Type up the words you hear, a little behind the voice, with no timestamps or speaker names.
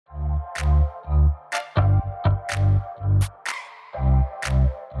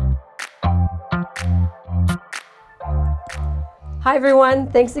Hi everyone,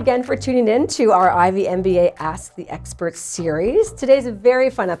 thanks again for tuning in to our Ivy MBA Ask the Experts series. Today's a very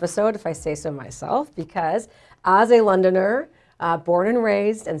fun episode, if I say so myself, because as a Londoner, born and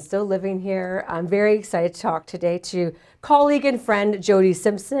raised and still living here, I'm very excited to talk today to colleague and friend Jodi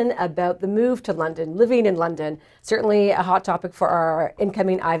Simpson about the move to London, living in London. Certainly a hot topic for our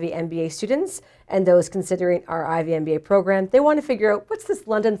incoming Ivy MBA students and those considering our Ivy MBA program. They want to figure out, what's this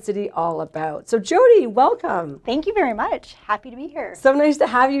London city all about? So Jodi, welcome. Thank you very much. Happy to be here. So nice to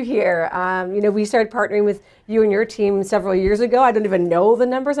have you here. We started partnering with you and your team several years ago. I don't even know the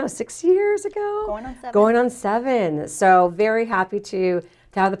numbers now, 6 years ago? Going on 7. Going on 7. So very happy to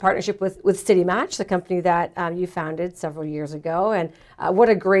have the partnership with CityMatch, the company that you founded several years ago. And what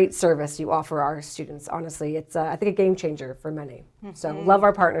a great service you offer our students. Honestly, it's, I think, a game changer for many. So love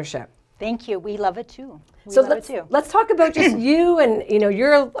our partnership. Thank you. We love it too. Let's talk about just you and,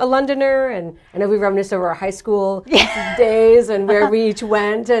 you're a Londoner, and I know we reminisce over our high school days and where we each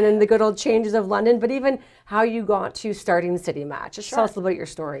went and the good old changes of London, but even how you got to starting CityMatch. Just tell us about your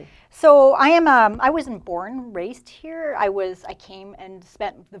story. So I wasn't born, raised here. I came and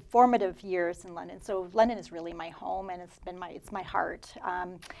spent the formative years in London. So London is really my home, and it's my heart.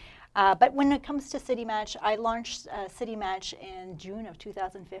 But when it comes to CityMatch, I launched CityMatch in June of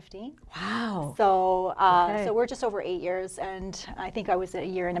 2015. Wow. So so we're just over 8 years, and I think I was a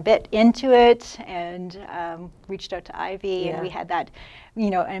year and a bit into it, and reached out to Ivy, and we had that,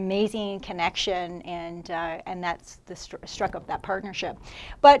 an amazing connection, and that's the struck up that partnership.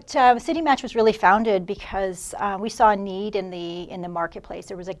 But CityMatch was really founded because we saw a need in the marketplace.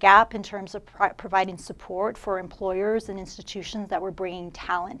 There was a gap in terms of providing support for employers and institutions that were bringing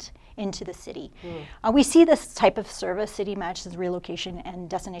talent into the city. We see this type of service. CityMatch is a relocation and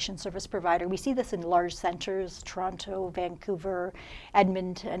destination service provider. We see this in large centers, Toronto, Vancouver,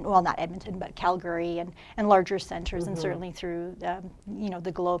 Edmonton, well, not Edmonton, but Calgary, and larger centers, and certainly through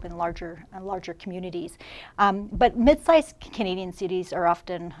the globe and larger communities. But mid-sized Canadian cities are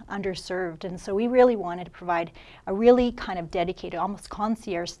often underserved, and so we really wanted to provide a really kind of dedicated, almost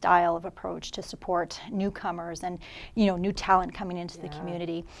concierge style of approach to support newcomers and new talent coming into the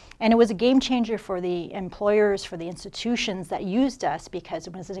community. And it was a game changer for the employers, for the institutions that used us, because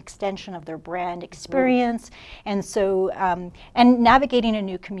it was an extension of their brand experience. And so, and navigating a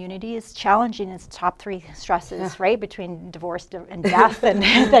new community is challenging. It's top 3 stresses, right? Between divorce and death and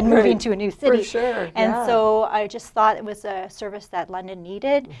then moving to a new city. For sure. And so I just thought it was a service that London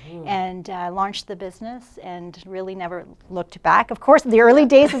needed, and launched the business and really never looked back. Of course, the early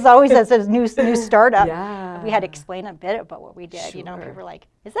days is always as a new startup. We had to explain a bit about what we did. People were like,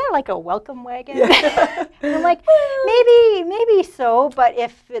 is that like a welcome wagon? And I'm like, maybe so, but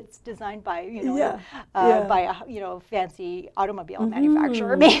if it's designed by by a fancy automobile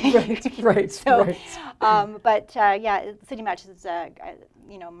manufacturer, maybe. Right. But CityMatch is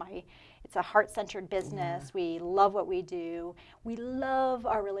it's a heart-centered business. We love what we do. We love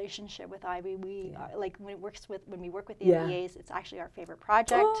our relationship with Ivy. We like when we work with the MBAs, it's actually our favorite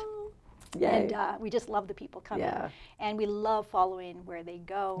project. And we just love the people coming, and we love following where they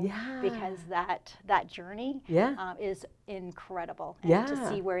go, because that journey is incredible. And to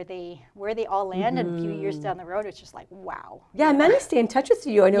see where they all land, and a few years down the road, it's just like, wow. Many stay in touch with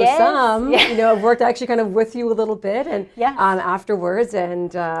you. I know some, have worked actually kind of with you a little bit, and afterwards,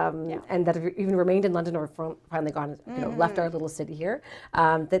 and that have even remained in London or finally gone, left our little city here,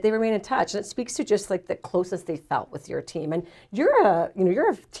 that they remain in touch. And it speaks to just like the closest they felt with your team. And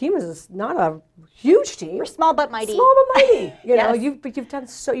your team is not a huge team. We're small but mighty. Small but mighty.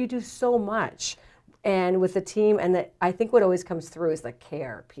 You do so much, and with the team, and I think what always comes through is the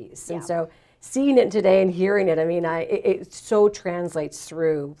care piece. And so seeing it today and hearing it, it so translates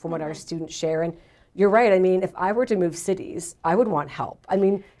through from what our students share. And you're right. If I were to move cities, I would want help.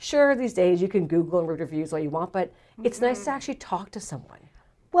 Sure, these days you can Google and read reviews all you want, but it's nice to actually talk to someone.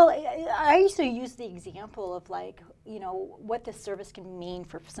 Well, I used to use the example of what this service can mean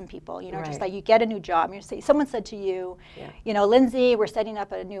for some people. Just like you get a new job, and someone said to you, Lindsay, we're setting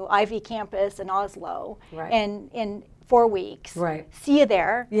up a new Ivy campus in Oslo, and in 4 weeks. See you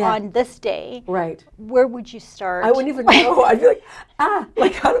there on this day. Where would you start? I wouldn't even know. I'd be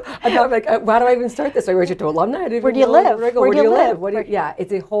like, how do I even start this? I reach out to alumni. Where do you live? Where do you live?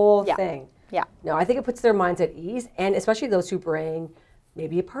 It's a whole thing. No, I think it puts their minds at ease, and especially those who bring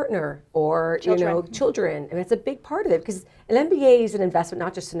maybe a partner or children. It's a big part of it, because an MBA is an investment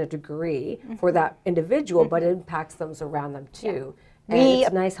not just in a degree for that individual, but it impacts those around them too. And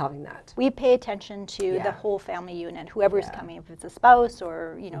it's nice having that. We pay attention to the whole family unit, whoever's coming, if it's a spouse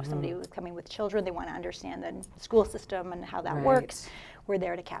or somebody who's coming with children, they want to understand the school system and how that works. we're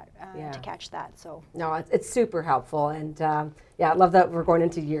there to catch that. So no, it's super helpful, and yeah, I love that we're going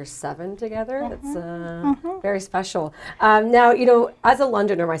into year 7 together. It's very special. Now, you know, as a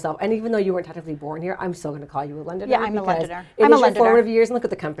Londoner myself, and even though you weren't technically born here, I'm still going to call you a Londoner. Yeah, I'm a Londoner. I'm a Londoner. Your formative years, and look at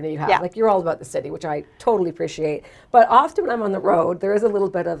the company you have. Yeah. Like, you're all about the city, which I totally appreciate. But often when I'm on the road, there is a little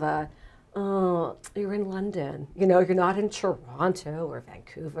bit of a, oh, you're in London. You know, you're not in Toronto or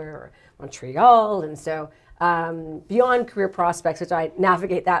Vancouver or Montreal, and so beyond career prospects, which I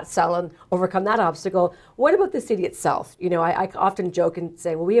navigate that, sell, and overcome that obstacle. What about the city itself? You know, I often joke and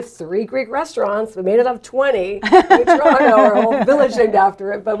say, well, we have 3 Greek restaurants. We made it up 20 in Toronto, or a whole village named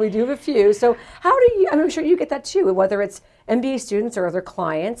after it, but we do have a few. So how do you, I'm sure you get that too, whether it's MBA students or other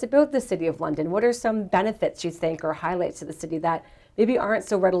clients, about the City of London. What are some benefits you think or highlights to the city that maybe aren't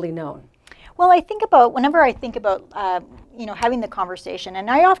so readily known? Well, whenever I think about, you know, having the conversation, and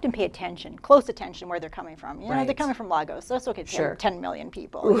I often pay attention, close attention where they're coming from. You know, they're coming from Lagos, so that's okay, 10 million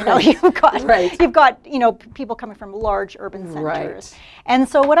people. You know, you've got, you know, people coming from large urban centers. And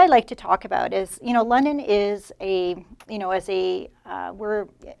so what I like to talk about is, you know, London is we're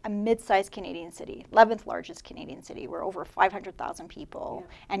a mid-sized Canadian city, 11th largest Canadian city. We're over 500,000 people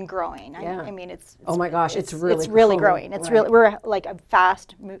and growing. I mean, it's oh my gosh, it's really growing. It's really, we're like a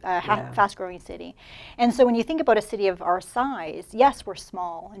fast-growing city. And so when you think about a city of our size, yes, we're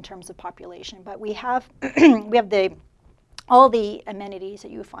small in terms of population, but we have we have all the amenities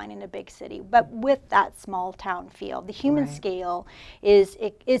that you find in a big city, but with that small town feel. The human scale is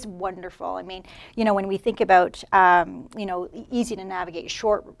wonderful. I mean, you know, when we think about, you know, easy to navigate,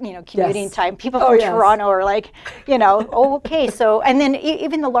 short, you know, commuting time, people from Toronto are like, you know, oh, okay. So, and then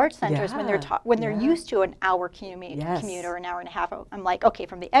even the large centers, when they're used to an hour commute or an hour and a half, I'm like, okay,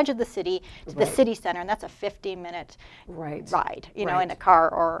 from the edge of the city to the city center, and that's a 15-minute ride, you know, in a car,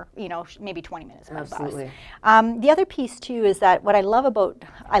 or, you know, maybe 20 minutes by bus. The other piece too is that what I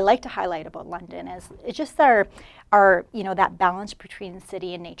like to highlight about London is it's just our you know, that balance between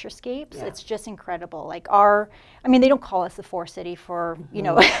city and naturescapes. It's just incredible. Like I mean, they don't call us the Forest City for, you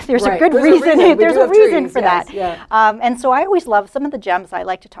know, there's a good reason. There's a reason for that. And so I always love some of the gems I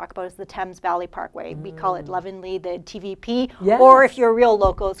like to talk about is the Thames Valley Parkway. We call it lovingly the TVP, or if you're a real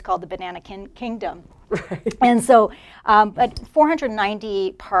local, it's called the Banana Kingdom. And so, but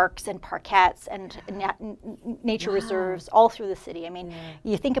 490 parks and parkettes and nature reserves all through the city. I mean,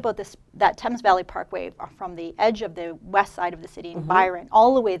 you think about that Thames Valley Parkway from the edge of the west side of the city in Byron,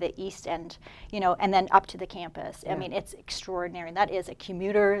 all the way to the east end, you know, and then up to the campus. I mean, it's extraordinary. That is a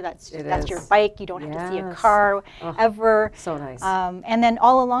commuter. That's your bike. You don't have to see a car ever. So nice. And then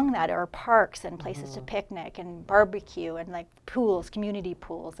all along that are parks and places to picnic and barbecue and like pools, community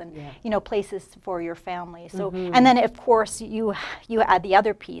pools, and you know, places for your family. So, and then of course you add the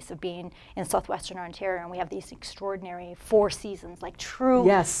other piece of being in southwestern Ontario, and we have these extraordinary 4 seasons, like true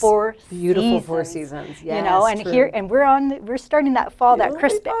 4 beautiful seasons, 4 seasons. You know, and here, and we're starting that fall, that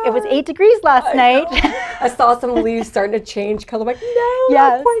crisp. It was 8 degrees last night. I saw some leaves starting to change color. Like, no,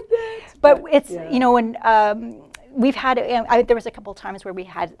 not quite yet. But it's you know, when we've had, there was a couple of times where we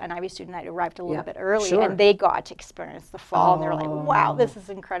had an Ivy student that arrived a little bit early, and they got to experience the fall, and they're like, wow, this is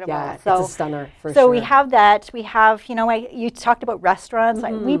incredible. So, it's a stunner, for sure. So we have that. We have, you know, you talked about restaurants.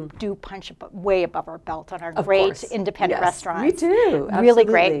 We do punch way above our belt on our great independent restaurants. We do. Really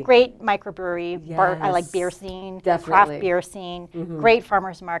great microbrewery, I like beer scene, craft beer scene, great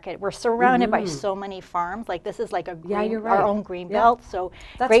farmers market. We're surrounded by so many farms. Like, this is like our own green belt. So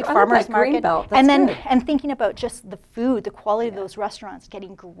great farmers market. And then, and thinking about just the food, the quality of those restaurants,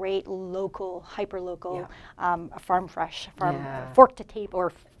 getting great local, hyper local, farm fresh, fork to table,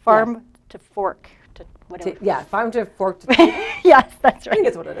 or farm to fork to whatever. Farm to fork to table. Yes, that's right. I think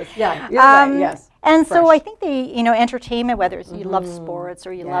that's what it is. Yeah, you're right, yes. And so I think you know, entertainment, whether it's you love sports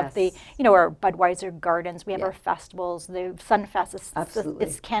or you love the, you know, our Budweiser Gardens, we have our festivals. The Sunfest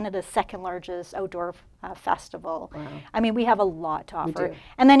is Canada's 2nd largest outdoor festival. I mean, we have a lot to offer.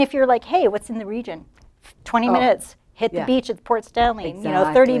 And then if you're like, hey, what's in the region? 20 minutes, hit the beach at Port Stanley. You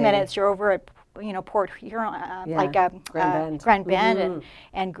know, 30 minutes, you're over at, you know, Port Huron, like Grand Bend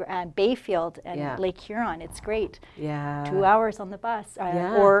and Bayfield and Lake Huron. It's great. 2 hours on the bus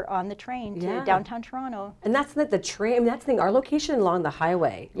or on the train to downtown Toronto. And that's the train. I mean, that's the thing. Our location along the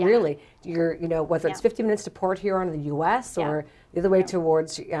highway, really, you know, whether it's 50 minutes to Port Huron in the U.S. or the other way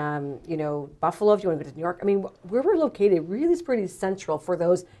towards, Buffalo, if you want to go to New York. I mean, where we're located really is pretty central for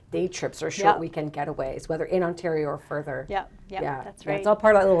those day trips or short weekend getaways, whether in Ontario or further. Yeah, that's right. It's all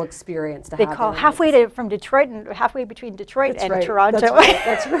part of that little experience to they have. They call halfway from Detroit and halfway between Detroit and Toronto.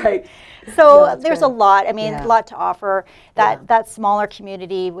 That's right. So there's a lot. I mean, a lot to offer. That smaller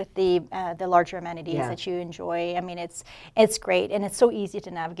community with the larger amenities that you enjoy. I mean, it's great, and it's so easy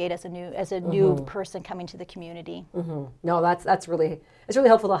to navigate as a new person coming to the community. No, that's really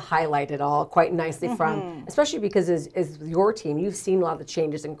helpful to highlight it all quite nicely from, especially because as your team, you've seen a lot of the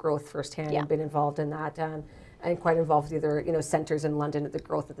changes and growth firsthand and been involved in that. And quite involved with either centers in London at the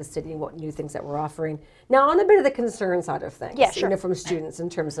growth of the city and what new things that we're offering. Now, on a bit of the concern side of things, from students in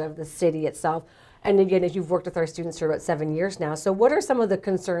terms of the city itself, and again, as you've worked with our students for about 7 years now, so what are some of the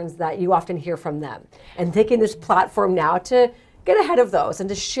concerns that you often hear from them? And taking this platform now to get ahead of those and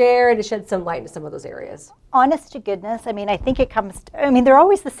to share and to shed some light into some of those areas. Honest to goodness, I mean, I think it comes, they're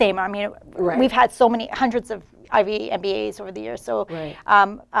always the same. I mean, we've had so many, hundreds of Ivy MBAs over the years. So,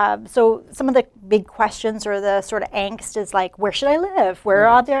 so some of the big questions or the sort of angst is like, where should I live? Where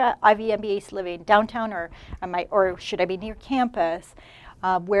are there Ivy MBAs living? Downtown, or should I be near campus?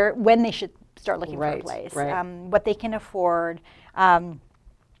 When they should start looking for a place? What they can afford.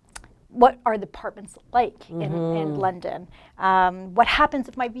 What are the apartments like in London? What happens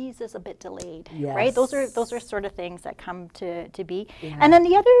if my visa is a bit delayed? Right? Those are sort of things that come to be. And then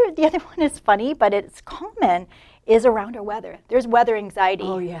the other one is funny, but it's common, is around our weather. There's weather anxiety.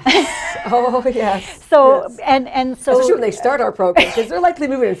 Oh yes. Oh yes. So and so especially when they start our program, because they're likely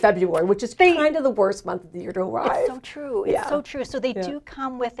moving in February, which is kind of the worst month of the year to arrive. It's so true. It's so true. So they do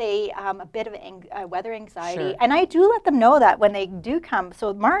come with a bit of weather anxiety, and I do let them know that when they do come.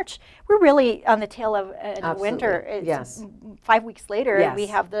 So March, we're really on the tail of winter. It's 5 weeks later, we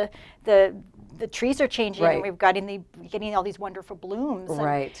have the trees are changing, and we've getting all these wonderful blooms.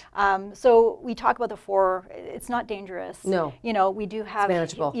 And, so we talk about the four. It's not dangerous. No. We do have. It's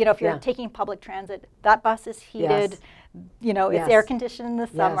manageable. If you're taking public transit, that bus is heated. It's air conditioned in the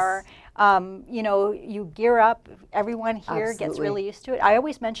summer. You gear up. Everyone here gets really used to it. I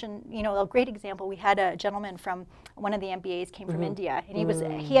always mention, a great example. We had a gentleman from one of the MBAs came from India,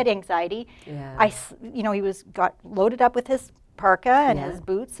 and he had anxiety. He got loaded up with his parka and his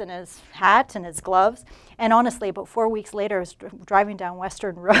boots and his hat and his gloves, and honestly, about 4 weeks later, I was driving down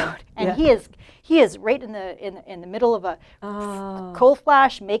Western Road, and he is right in the middle of a cold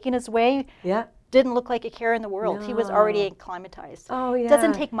flash, making his way. Didn't look like a care in the world. No. He was already acclimatized. It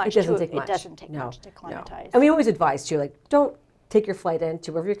doesn't take much. It doesn't take much to acclimatize. And we always advise too, like, don't take your flight in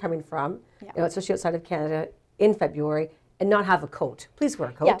to wherever you're coming from, especially outside of Canada in February, and not have a coat. Please wear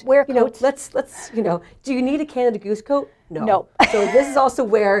a coat. Yeah, wear a coat. Let's do you need a Canada Goose coat? No. So this is also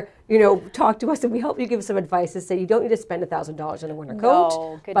where, talk to us and we help you give some advice to say you don't need to spend $1,000 on a winter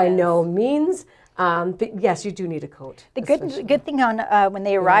coat. By no means. But yes, you do need a coat. The good thing on when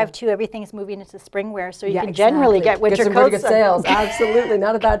they arrive too, everything's moving into spring wear, so you can generally get winter coats. Pretty good sales. Absolutely,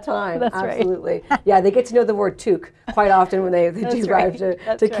 not at that time. That's absolutely. Yeah, they get to know the word toque quite often when they do arrive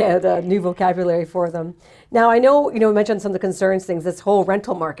to Canada. New vocabulary for them. Now I know we mentioned some of the concerns things. This whole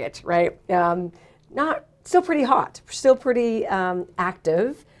rental market, right? Still pretty hot. Still pretty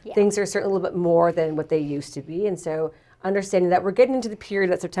active. Yeah. Things are certainly a little bit more than what they used to be, and so. Understanding that we're getting into the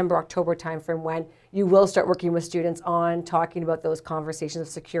period, that September, October timeframe, when you will start working with students on talking about those conversations of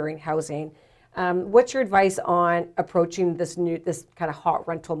securing housing. What's your advice on approaching this kind of hot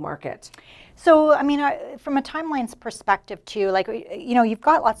rental market? So, from a timelines perspective too, you've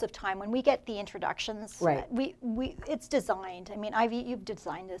got lots of time. When we get the introductions, it's designed. Ivy, you've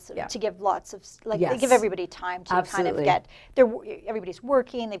designed this to give lots of, give everybody time to kind of get, everybody's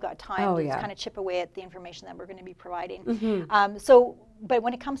working, they've got time to kind of chip away at the information that we're going to be providing. But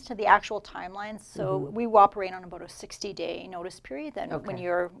when it comes to the actual timelines, we operate on about a 60-day notice period. Then when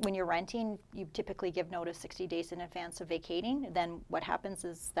you're renting, you typically give notice 60 days in advance of vacating. Then what happens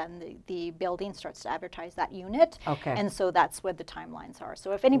is then the building starts to advertise that unit. And so that's what the timelines are.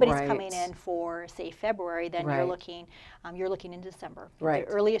 So if anybody's coming in for, say, February, then you're looking in December. The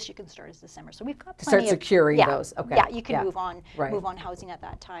earliest you can start is December. So we've got plenty to start securing those. Yeah, you can move on housing at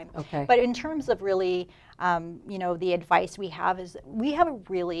that time. But in terms of really, the advice we have is we have a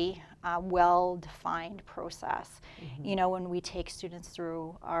really well-defined process, when we take students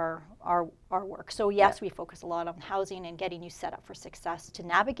through our work. So yes, we focus a lot on housing and getting you set up for success to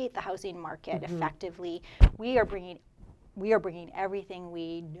navigate the housing market effectively. We are bringing we are bringing everything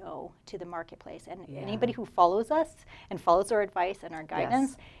we know to the marketplace. And anybody who follows us and follows our advice and our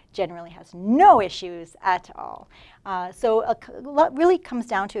guidance generally has no issues at all. So a lot really comes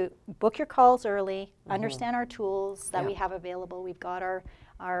down to book your calls early, understand our tools that we have available. We've got our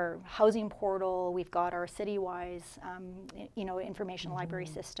housing portal, we've got our CityWise, information library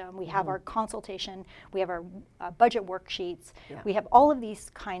system. We have our consultation, we have our budget worksheets. We have all of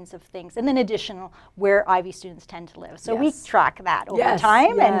these kinds of things, and then additional where Ivy students tend to live. So we track that over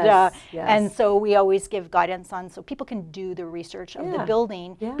time, and so we always give guidance on so people can do the research of the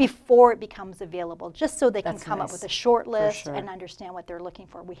building before it becomes available, just so they can come up with a short list and understand what they're looking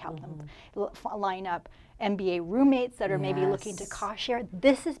for. We help them line up MBA roommates that are maybe looking to cost share.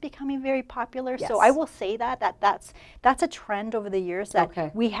 This is becoming very popular. So I will say that's a trend over the years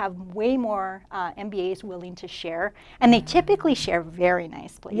that we have way more MBAs willing to share, and they typically share very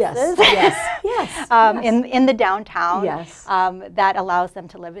nice places. In the downtown. That allows them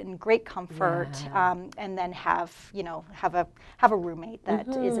to live in great comfort, and then have a roommate that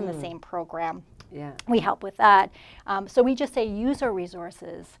is in the same program. We help with that. So we just say use our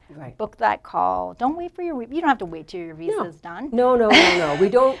resources, book that call. Don't wait for you don't have to wait till your visa is done. No. We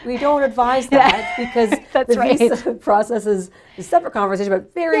don't advise that because the visa process is a separate conversation,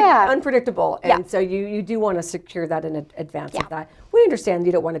 but very unpredictable. And so you do want to secure that in advance of that. We understand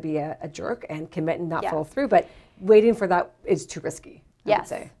you don't want to be a jerk and commit and not follow through, but waiting for that is too risky.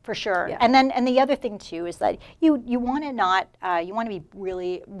 Yes, for sure. And the other thing too is that you want to be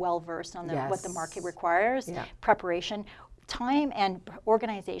really well versed on what the market requires. Preparation, time, and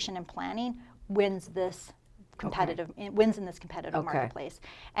organization and planning wins this wins in this competitive marketplace.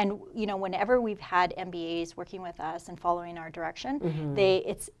 And whenever we've had MBAs working with us and following our direction,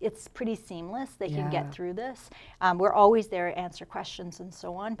 it's pretty seamless. They can get through this. We're always there to answer questions and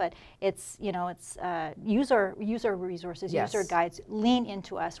so on, but it's use our resources, use our guides, lean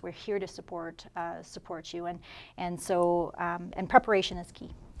into us. We're here to support you, and so preparation is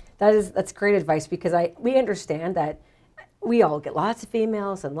key. That's great advice, because we understand that we all get lots of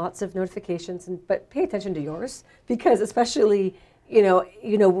emails and lots of notifications, but pay attention to yours, because especially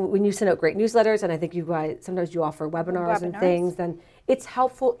when you send out great newsletters, and I think you guys sometimes you offer webinars and things, then it's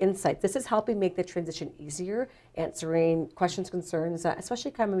helpful insight. This is helping make the transition easier, answering questions, concerns,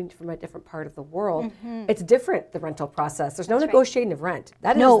 especially coming from a different part of the world. It's different, the rental process. There's no negotiating of rent.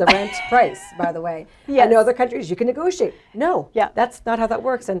 That is the rent price, by the way. In other countries, you can negotiate. No, that's not how that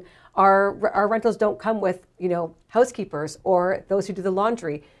works. And our rentals don't come with housekeepers or those who do the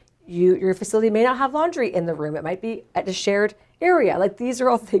laundry. Your facility may not have laundry in the room. It might be at a shared area. Like, these are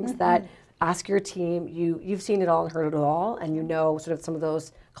all things that ask your team. You've seen it all and heard it all, and sort of some of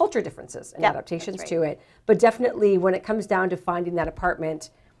those culture differences and adaptations to it. But definitely when it comes down to finding that apartment,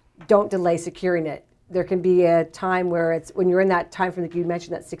 don't delay securing it. There can be a time where when you're in that time frame that you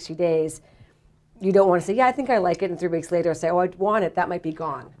mentioned, that 60 days, you don't want to say, I think I like it, and 3 weeks later say, I want it. That might be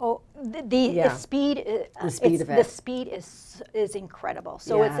gone. The speed. The speed is incredible.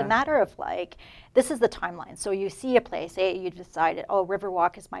 So it's a matter of this is the timeline. So you see a place, you decided,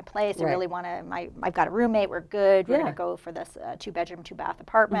 Riverwalk is my place. I really want to. I've got a roommate. We're good. We're going to go for this 2-bedroom, 2-bath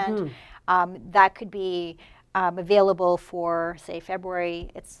apartment. That could be available for, say, February.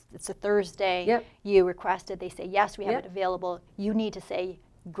 It's a Thursday. You requested. They say yes, we have it available. You need to say,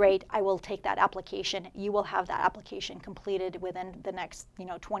 great, I will take that application. You will have that application completed within the next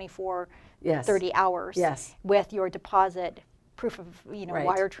 24, 30 hours with your deposit, proof of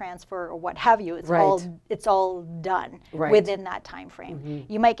wire transfer or what have you. It's all done within that time frame.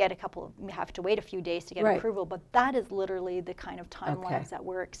 You might get you have to wait a few days to get approval, but that is literally the kind of timelines that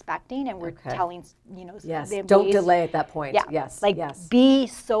we're expecting, and we're telling the MBAs, don't delay at that point. Be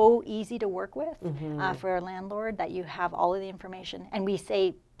so easy to work with for a landlord that you have all of the information. And we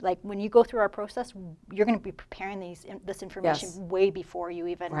say, when you go through our process, you're going to be preparing this information way before you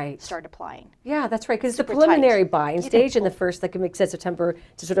even start applying. Yeah, that's right, because it's the preliminary buying stage in the first, like it says, September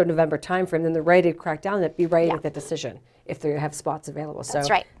to sort of November timeframe. Then they're ready to crack down. Be ready to make that decision if they have spots available.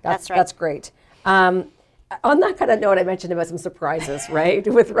 That's right. That's great. On that kind of note, I mentioned about some surprises,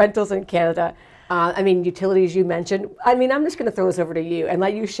 with rentals in Canada. Utilities you mentioned. I'm just going to throw this over to you and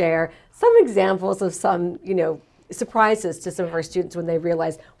let you share some examples of some, surprises to some of our students when they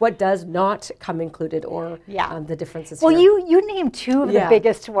realize what does not come included, or the differences. Well, you named two of the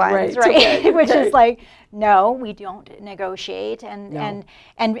biggest ones, right? Which is no, we don't negotiate, and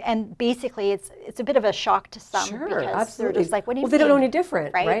basically it's a bit of a shock to some, because absolutely. They're just what do you mean? They don't know any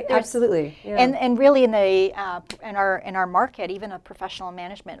different, right? Absolutely. And really in our market, even a professional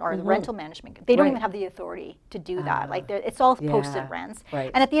management or the rental management, they don't even have the authority to do that. It's all posted rents,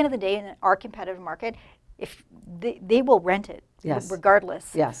 and at the end of the day, in our competitive market, if they will rent it. Yes.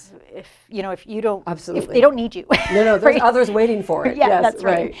 Regardless. Yes. If you don't, absolutely, if they don't need you. No, there's others waiting for it. Yeah, yes, that's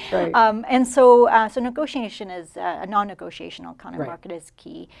right. Right. And so negotiation is a non-negotiational kind of market is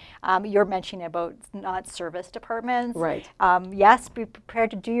key. You're mentioning about not service departments. Right. Yes, be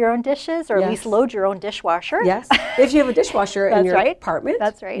prepared to do your own dishes, or at least load your own dishwasher. Yes. If you have a dishwasher in your apartment.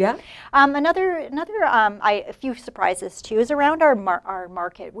 That's right. Yeah. Another a few surprises too is around our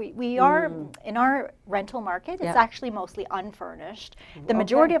market. We are in our rental market. It's actually mostly unfurnished. The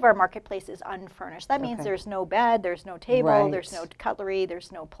majority of our marketplace is unfurnished. That means there's no bed, there's no table, there's no cutlery,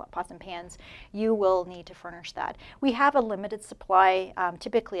 there's no pots and pans. You will need to furnish that. We have a limited supply,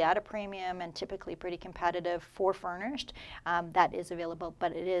 typically at a premium and typically pretty competitive for furnished. That is available,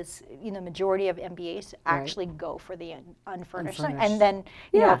 but it is, the majority of MBAs actually go for the unfurnished. And then,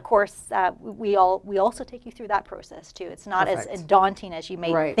 you know, of course, we also take you through that process too. It's not as daunting as you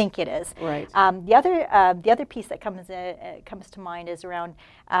may think it is. Right. The other piece that comes to mind is around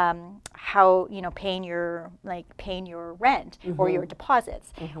how paying your rent or your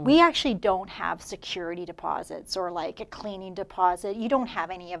deposits. We actually don't have security deposits or like a cleaning deposit. You don't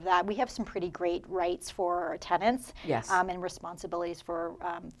have any of that. We have some pretty great rights for our tenants and responsibilities for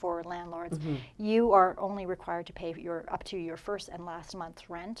landlords. You are only required to pay up to your first and last month's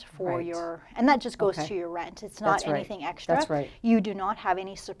rent for your, and that just goes to your rent. It's not anything extra. That's right. You do not have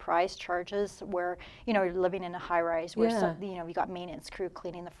any surprise charges where you're living in a high rise where you got maintenance crew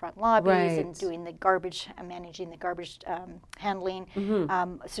cleaning the front lobbies and doing the garbage, managing the garbage handling,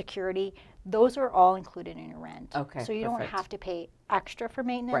 security. Those are all included in your rent. Okay, so you don't have to pay extra for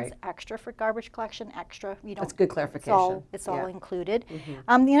maintenance, extra for garbage collection, extra. That's good clarification. It's all included.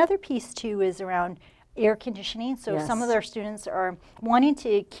 The other piece too is around air conditioning. So some of their students are wanting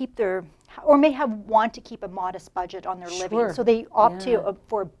to keep or may want to keep a modest budget on their living. So they opt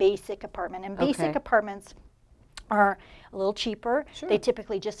for a basic apartment. And basic apartments are a little cheaper. They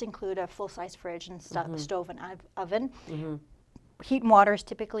typically just include a full-size fridge and stove and oven. Heat and water is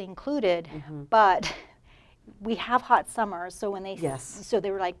typically included, but we have hot summers, so when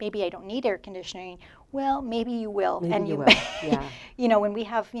they were like, maybe I don't need air conditioning. Well, maybe you will. Maybe you will. Yeah. When we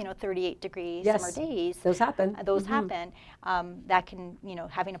have 38 degree summer days, those happen. That can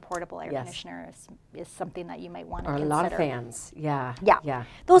having a portable air conditioner is something that you might want to consider. Or a lot of fans. Yeah.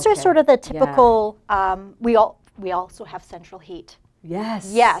 Those are sort of the typical. We also have central heat.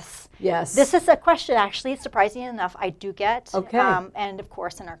 Yes. This is a question, actually, surprisingly enough, I do get. And of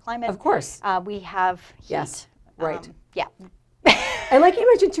course, in our climate, we have heat. Yes. Right. And like you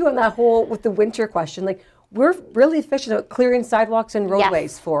mentioned too, on that whole with the winter question, like we're really efficient at clearing sidewalks and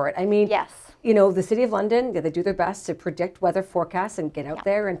roadways for it. I mean, the City of London, they do their best to predict weather forecasts and get out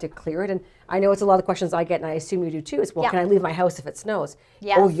there and to clear it. And I know it's a lot of questions I get, and I assume you do too, is, well, can I leave my house if it snows?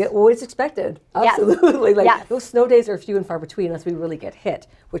 Oh, yeah, well, it's expected. Absolutely. Those snow days are few and far between unless we really get hit,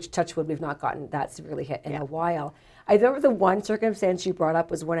 which, touch wood, we've not gotten that severely hit in a while. I remember the one circumstance you brought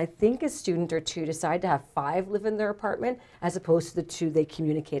up was when I think a student or two decided to have 5 live in their apartment as opposed to the 2 they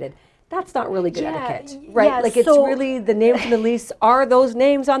communicated. That's not really good etiquette, right? Like, it's really the names in the lease are those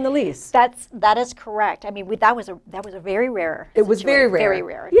names on the lease. That is correct. I mean, that was a very rare. It was very rare. Very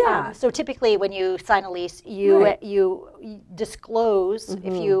rare. Yeah. So typically, when you sign a lease, you disclose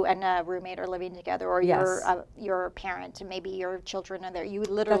if you and a roommate are living together, or your parent and maybe your children are there. You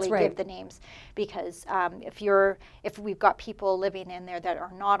literally give the names, because if we've got people living in there that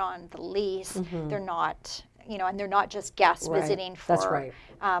are not on the lease, they're not. And they're not just guests visiting for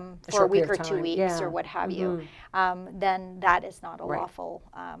a week or 2 weeks or what have you, then that is not a lawful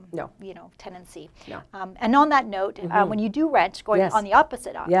tenancy. No. And on that note, when you do rent, going on the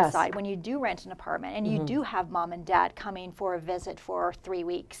opposite side, when you do rent an apartment and you do have mom and dad coming for a visit for 3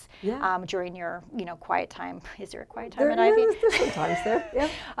 weeks during your quiet time. Is there a quiet time at Ivy? There's sometimes there.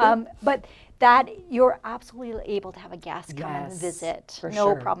 But that you're absolutely able to have a guest come and visit.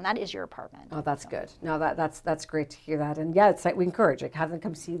 No problem. That is your apartment. Oh, that's good. No, that's great to hear that. And it's like we encourage, have them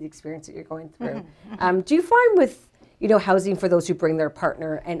come see the experience that you're going through. Do you find with housing for those who bring their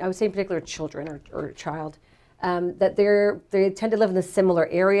partner, and I would say in particular children or a child, that they tend to live in a similar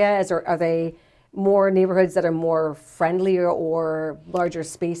areas, or are they more neighborhoods that are more friendly or larger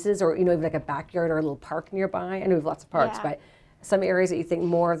spaces, or even like a backyard or a little park nearby? I know we have lots of parks, but some areas that you think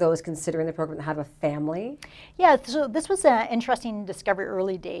more of those considering the program that have a family? Yeah, so this was an interesting discovery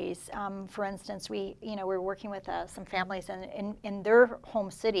early days. For instance, we're working with some families, and in their home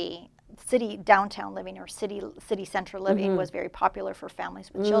city, downtown living or city center living was very popular for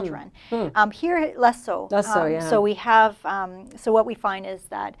families with children. Here, less so. So we have, so what we find is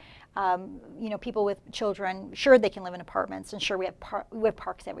that people with children, sure, they can live in apartments, and sure, we have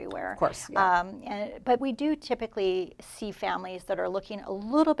parks everywhere. Of course. Yeah. But we do typically see families that are looking a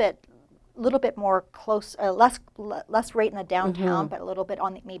little bit more close, less right in the downtown, but a little bit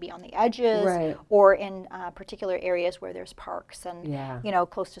maybe on the edges, or in particular areas where there's parks and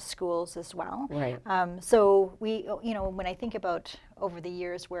close to schools as well. Right. So we, when I think about over the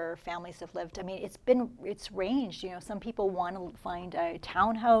years where families have lived, I mean, it's ranged. Some people want to find a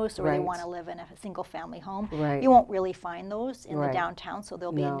townhouse, or they want to live in a single family home. Right. You won't really find those in the downtown, so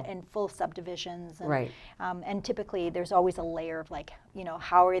they'll be in full subdivisions. And, and typically there's always a layer of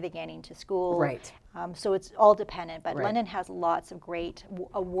how are they getting to school? Right. So it's all dependent, but London has lots of great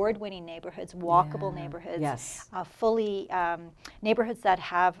award-winning neighborhoods, walkable neighborhoods, fully neighborhoods that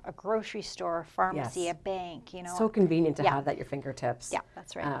have a grocery store, a pharmacy, a bank. So convenient to have that at your fingertips. Yeah,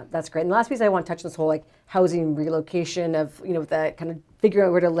 that's right. That's great. And the last piece I want to touch on this whole housing relocation of the kind of figuring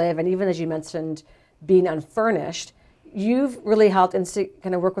out where to live, and even as you mentioned, being unfurnished. You've really helped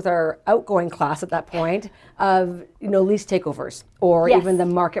kind of work with our outgoing class at that point of lease takeovers, or even the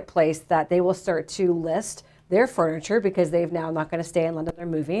marketplace, that they will start to list their furniture because they've now not going to stay in London, they're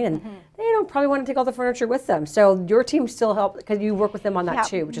moving, and they don't probably want to take all the furniture with them. So your team still help because you work with them on that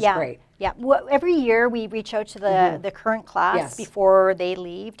too, which is great. Yeah, well, every year we reach out to the current class before they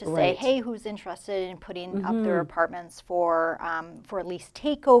leave to say, hey, who's interested in putting up their apartments for a lease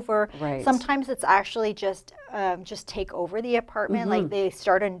takeover? Right. Sometimes it's actually just take over the apartment, like they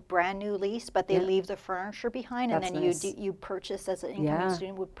start a brand new lease, but they leave the furniture behind, and then you purchase as an incoming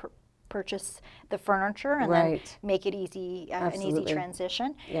student would purchase the furniture and then make it easy, an easy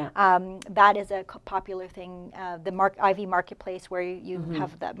transition. That is a popular thing. The Ivy Marketplace, where you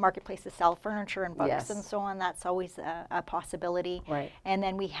have that marketplace to sell furniture and books and so on, that's always a possibility. And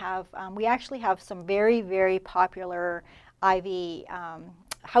then we actually have some very, very popular Ivy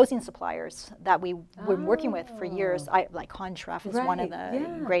housing suppliers that we've been working with for years. Like Contraff is one of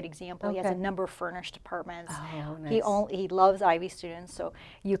the great examples. He has a number of furnished apartments. Nice. He loves Ivy students, so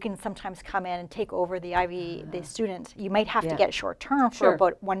you can sometimes come in and take over the the student. You might have to get short term for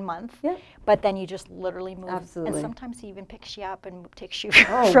about 1 month, but then you just literally move. Absolutely. And sometimes he even picks you up and takes you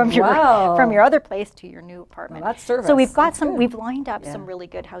from your other place to your new apartment. Well, that's service. So we've got we've lined up some really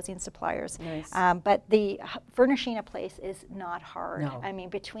good housing suppliers. Nice. But the furnishing a place is not hard. No. I mean,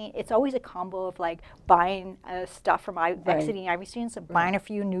 it's always a combo of buying stuff from exiting Ivy students and buying a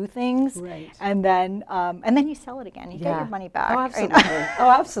few new things, and then you sell it again. You get your money back. Oh, absolutely.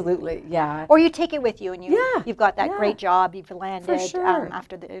 Absolutely. Yeah. Or you take it with you, and you've got that great job you've landed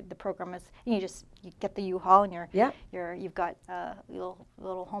after the program is. You get the U-Haul, and you've got a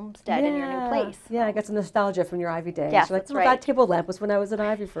little homestead in your new place. Yeah, I got some nostalgia from your Ivy days. Yes, that's right. That table lamp was when I was at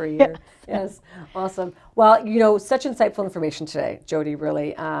Ivy for a year. Yes, awesome. Well, such insightful information today, Jodi. Really,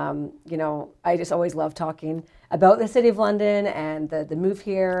 I just always love talking about the City of London and the move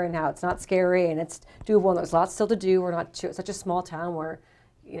here and how it's not scary and it's doable and there's lots still to do. We're not such a small town where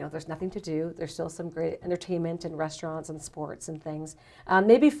there's nothing to do. There's still some great entertainment and restaurants and sports and things.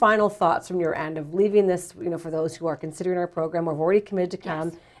 Maybe final thoughts from your end of leaving this, for those who are considering our program or have already committed to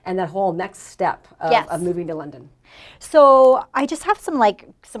come, and that whole next step of moving to London. So I just have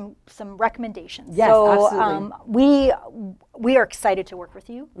some recommendations. Yes, absolutely. We are excited to work with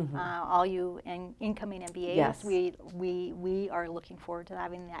you, all you incoming MBAs. Yes. We are looking forward to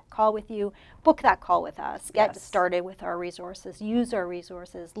having that call with you. Book that call with us. Get started with our resources. Use our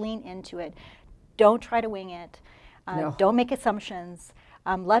resources. Lean into it. Don't try to wing it. Don't make assumptions.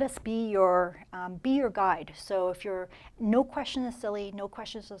 Let us be your guide. So if no question is silly, no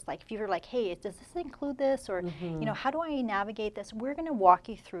question is if you're hey, does this include this, or how do I navigate this? We're going to walk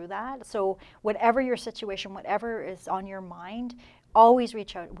you through that. So whatever your situation, whatever is on your mind, always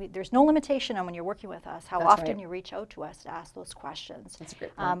reach out. There's no limitation on when you're working with us, how often you reach out to us to ask those questions. That's a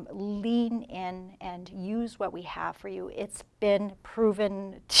great point. Lean in and use what we have for you. It's been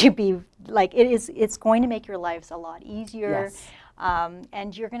proven to be it's going to make your lives a lot easier. Yes.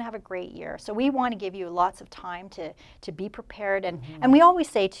 And you're going to have a great year. So we want to give you lots of time to be prepared. And we always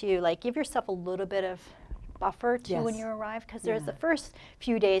say to you, give yourself a little bit of buffer when you arrive, because there's the first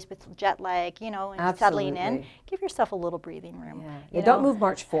few days with jet lag, and settling in. Give yourself a little breathing room. Yeah. Don't move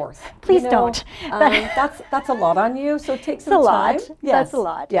March 4th. Please don't. That's a lot on you, so take some time. That's a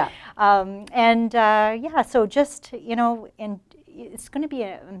lot. Yeah. So just, it's going to be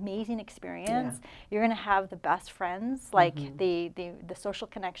an amazing experience. You're going to have the best friends, the social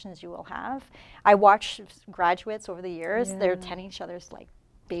connections you will have. I watch graduates over the years. They're attending each other's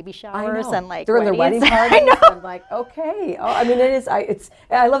baby showers and like during their wedding parties. I know. I'm like, okay. Oh, I mean, it is.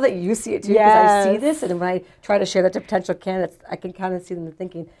 I love that you see it too, because I see this, and when I try to share that to potential candidates, I can kind of see them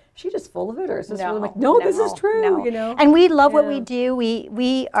thinking, is she just full of it, or is this really like, no, this is true, you know? And we love what we do.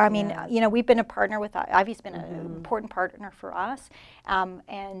 I mean, you know, we've been a partner with Ivy's been an important partner for us,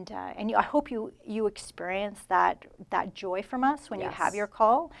 and I hope you experience that joy from us when you have your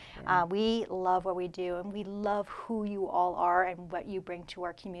call. We love what we do, and we love who you all are and what you bring to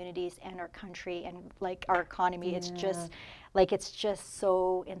our communities and our country and like our economy. It's just like, it's just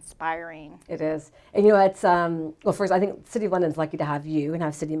so inspiring. It is. And you know, it's, well, first, I think City of London's lucky to have you and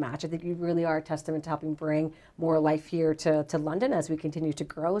have CityMatch. I think you really are a testament to helping bring more life here to London as we continue to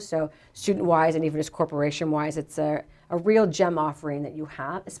grow. So student-wise and even just corporation-wise, it's a real gem offering that you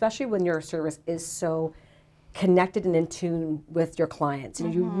have, especially when your service is so connected and in tune with your clients.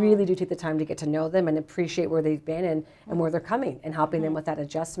 And you really do take the time to get to know them and appreciate where they've been and where they're coming, and helping them with that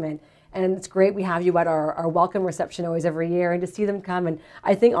adjustment. And it's great we have you at our welcome reception always every year, and to see them come. And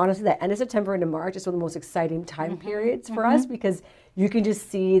I think honestly that end of September into March is one of the most exciting time periods for us, because you can just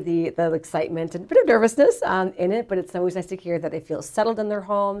see the excitement and a bit of nervousness in it, but it's always nice to hear that they feel settled in their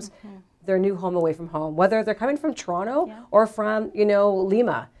homes, their new home away from home, whether they're coming from Toronto or from, you know,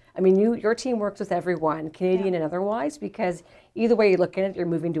 Lima. I mean, your team works with everyone, Canadian and otherwise, because either way you look at it, you're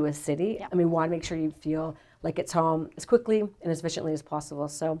moving to a city. I mean, we want to make sure you feel like it's home as quickly and as efficiently as possible.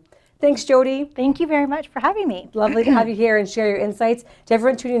 So thanks, Jodi. Thank you very much for having me. Lovely to have you here and share your insights. To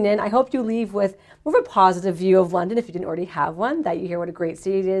everyone tuning in, I hope you leave with more of a positive view of London, if you didn't already have one, that you hear what a great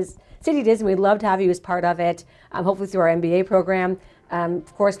city it is, and we'd love to have you as part of it, hopefully through our MBA program.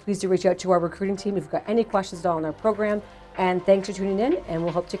 Of course, please do reach out to our recruiting team if you've got any questions at all on our program. And thanks for tuning in, and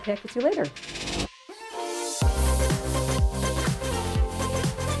we'll hope to connect with you later.